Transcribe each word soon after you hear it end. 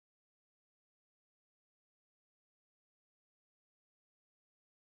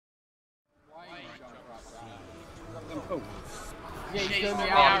Yeah, he's doing the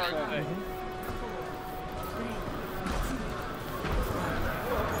arrow thing.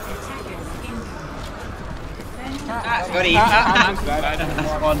 Got it.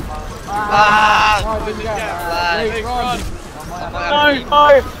 One.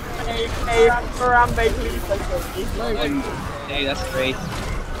 Harambe, please. Hey, that's great.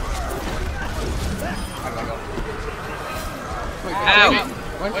 Ow!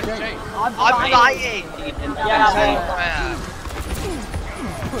 Where's Jake? I'm dying! Yeah,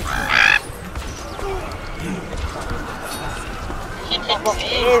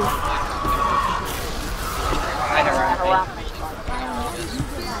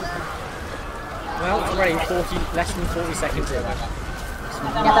 Well, it's already less than 40 seconds in. Get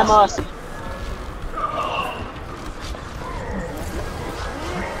the mercy.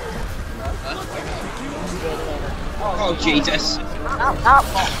 Oh, Jesus.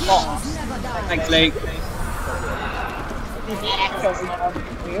 Thanks, Luke.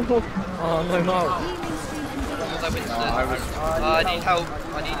 Oh, no, no. I need help.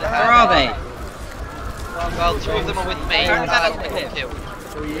 I need help. Where are they? Well, two of them are with me.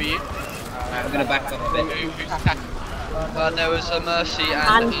 Who are you? I'm gonna back up a bit. There was a Mercy and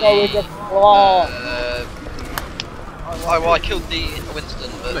I killed the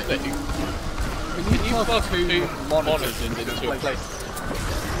Winston, but... Can you plug two monitors into a place?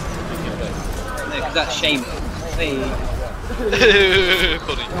 No, because that's shameful. Hey.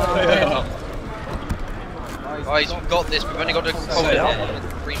 Funny. Guys, we've got this. We've only got to hold it up in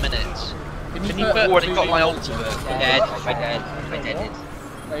 3 minutes. Can you I've already got my ultimate. I dead.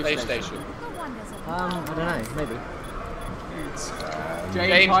 PlayStation. I don't know, maybe.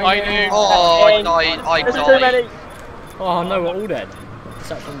 James, I knew. Oh, I died. There's too many. Oh no, we're all dead.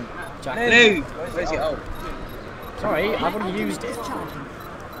 Except from Jack. No! Where's it? Oh. Sorry, I've already used it.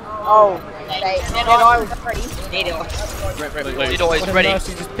 Oh, I was ready. It always ready.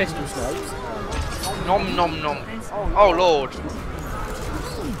 Mercy just pistol snipes. Nom nom nom. Oh lord.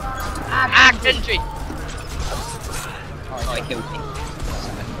 Ah, Genji! Oh, I killed me.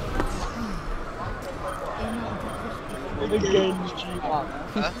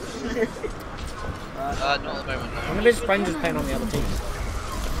 Huh? Not at the moment. One of his friends is playing on the other team.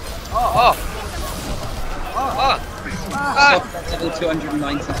 Oh! Level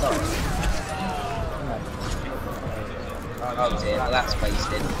 290 bucks. Oh dear, well that's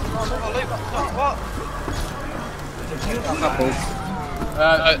wasted. What? Couple.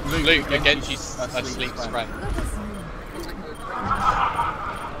 Luke, you're Genji's asleep's friend.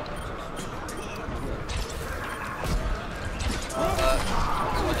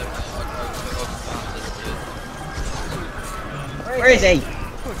 Where is he?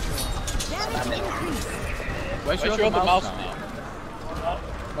 Where's your other mouse now?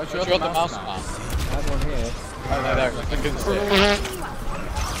 Where's your other mouse now? I have one here. Oh no, there. I couldn't see it.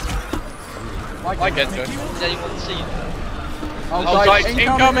 I get to it. Does anyone see that? Oh, guys,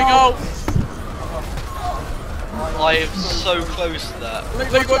 incoming ult! I am so close to that.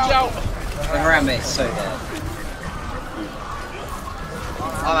 Luke, watch out! Around me, it's so dead.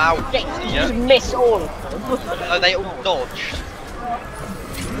 I'm out. You miss all of them. No, they all dodged.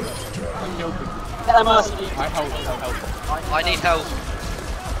 Get the mercy. I help. I need help.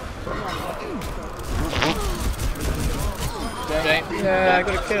 James. Yeah, I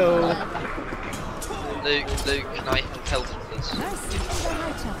got a kill. Luke, can I help please?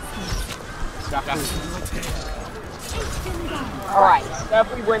 Alright, so if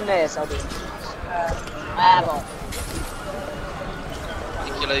we win this, I'll be Babble.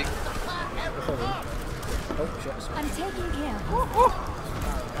 Thank you, Luke. Oh, shots. I'm taking care.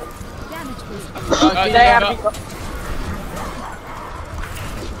 Damage boost.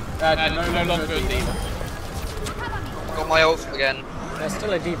 No longer a demon. Got my ult again. There's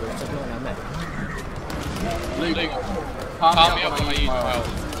still a diva, it's just not in our mech. Luke, calm me up when I use my ult.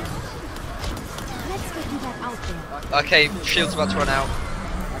 Let's get you that out there. Okay, shield's about to run out. I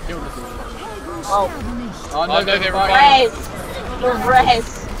killed the demon. Oh, Oh no, they're res! The res!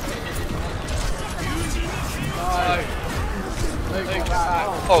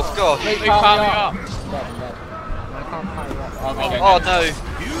 Oh god. Luke, calm me up. I can't pie you up. Oh no.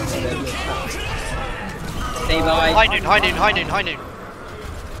 Stay by. High noon.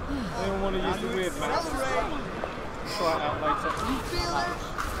 Anyone want to use the weird map? Try it out later.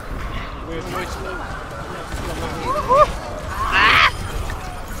 Weird voice.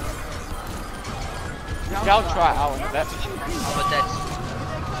 I'll try it out in a bit. I'm a dead.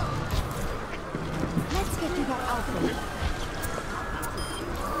 Let's get you that out there.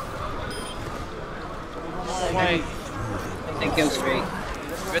 Wait. Then kill streak.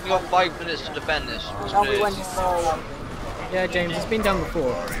 We've only got 5 minutes to defend this. Tell me when to go. Yeah, James, it's been done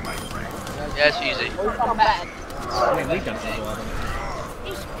before. Yeah, it's easy. We've done better. I mean, we've done it before, haven't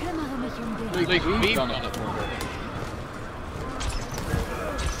Ich kümmere mich um dich. We've done it before.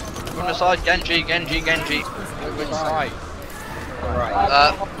 On the side, Genji. Which side?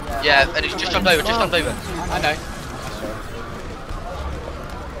 Yeah, and he's just jumped over, I know.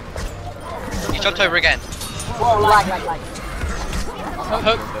 He's jumped over again. Whoa, lag.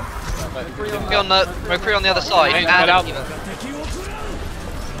 Hook. McCree on the other side. Hey, And get out.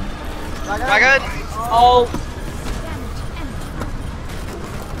 Dragon! Oh,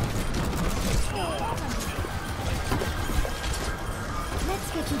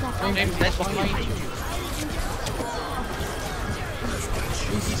 Let's get you that outfit. James, that's behind you.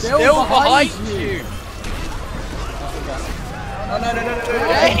 He's still behind you.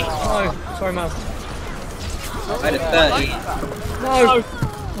 Oh, sorry, Mal. I had a 30. No!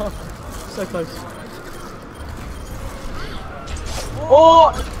 Oh, so close.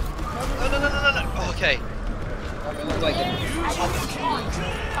 oh, No. Okay.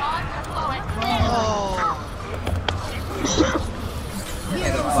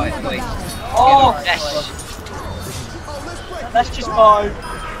 oh, Yes. let's just go.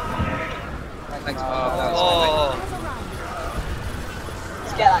 Thanks, Oh.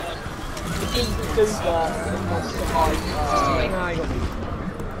 Let's get that. No, I got me.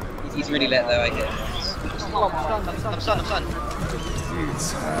 He's really let though, I hit. I'm stunned.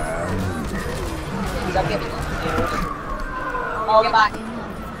 Oh, get back.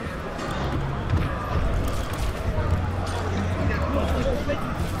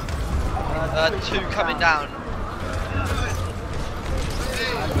 Two coming down.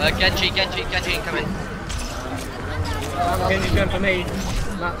 Genji incoming. Genji's going for me.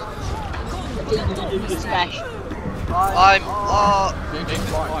 Matt. Smash. I'm.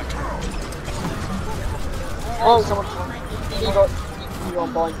 Oh, someone. You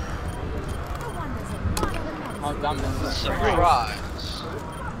on point. Oh, damn it. Surprise.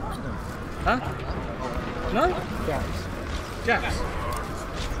 Huh? No? Jax.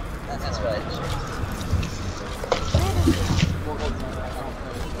 That's right.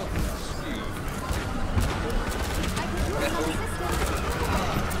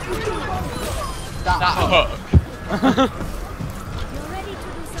 That hook. You're ready to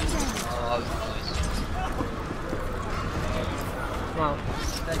do some damage. Wow.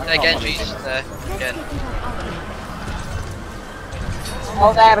 Genji's there again.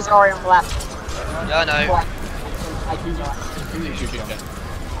 Oh, there was Ori on the left. Yeah, I know. Who's he shooting at?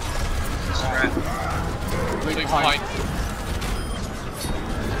 Strap. Moving behind.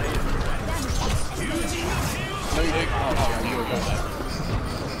 No, you didn't. Oh, you were going there.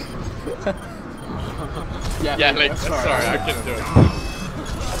 Yeah, Lee, sorry, I couldn't do it.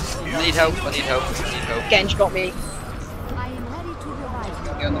 I need help. Genji got me. I am ready to revive.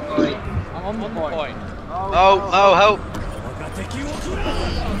 Get on the point. I'm on the point. Oh, help.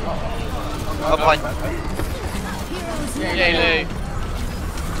 Oh, behind. Yay, Lee.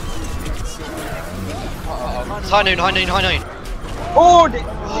 High noon.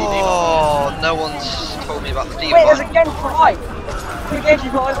 Oh, No one's told me about the D. wait, there's a Genji behind. The Genji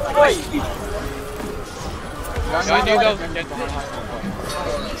behind the point. I knew those would get behind.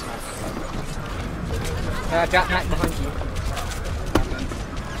 Jack Mac behind you.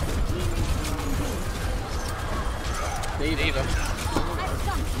 Either.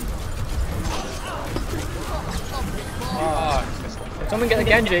 Someone get the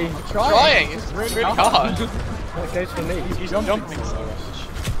Genji. Trying. It's really hard. That goes for me. He's jumping so much.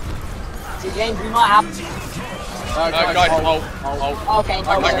 See, Genji might have. Guys, hold. Okay, I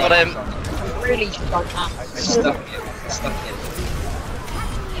got him. Really just don't have. Stuck it.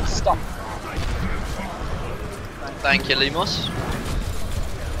 Stop. Thank you, Lumos.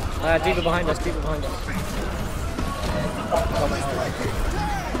 Diva behind us.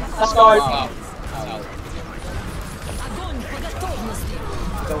 Let's go.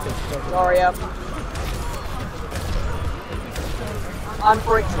 Sorry, I'm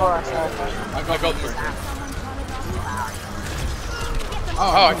for Explorer, so. I got them.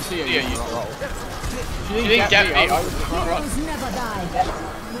 Oh, I can see you. You didn't get me. I was run. Heroes never die.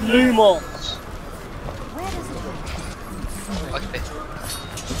 Lumos. Where does it go? Okay.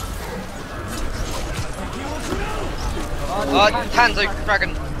 Tanzo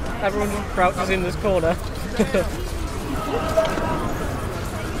Dragon. Everyone crouches in this corner.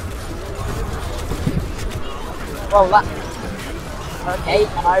 Well, that. Okay,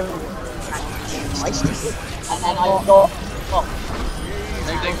 and I was. And then I got.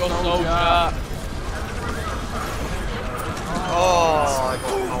 They got soldier. Oh,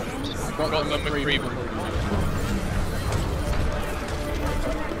 I got Got them three people.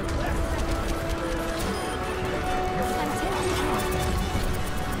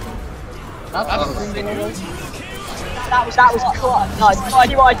 That was clutch. No, I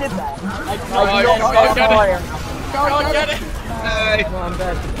knew what I did there. Go and get it! No, I'm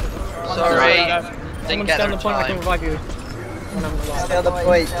dead. Sorry. Someone Didn't get stay on there the point, I can in time. revive you. When I'm alive. Stay on the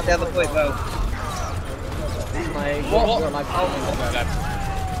point, stay on the point, Mo. What? My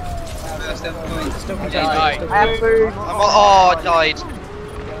Stay on the point. still Die. contained. I have food. Oh, I died.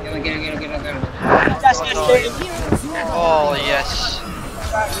 Get him. That's just it. Oh, yes.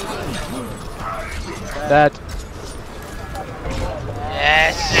 Dead.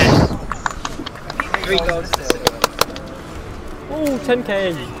 Yes. 3 goals. Ooh, 10k.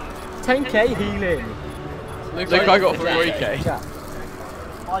 10k healing. Luke, I got 3k.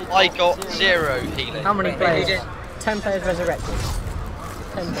 I got 0 healing. How many players? 10 players resurrected.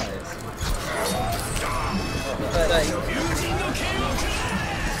 10 players.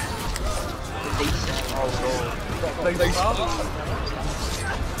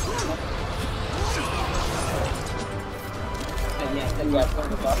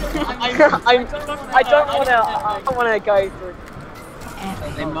 I don't wanna go through.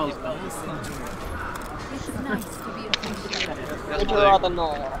 This is nice to be appreciated. Would you rather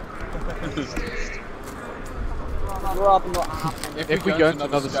not? I'd rather not happen. If we go into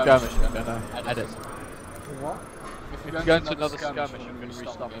another skirmish, I'm gonna edit. What? If we go into another skirmish, I'm gonna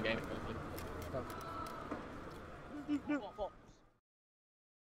restart the game.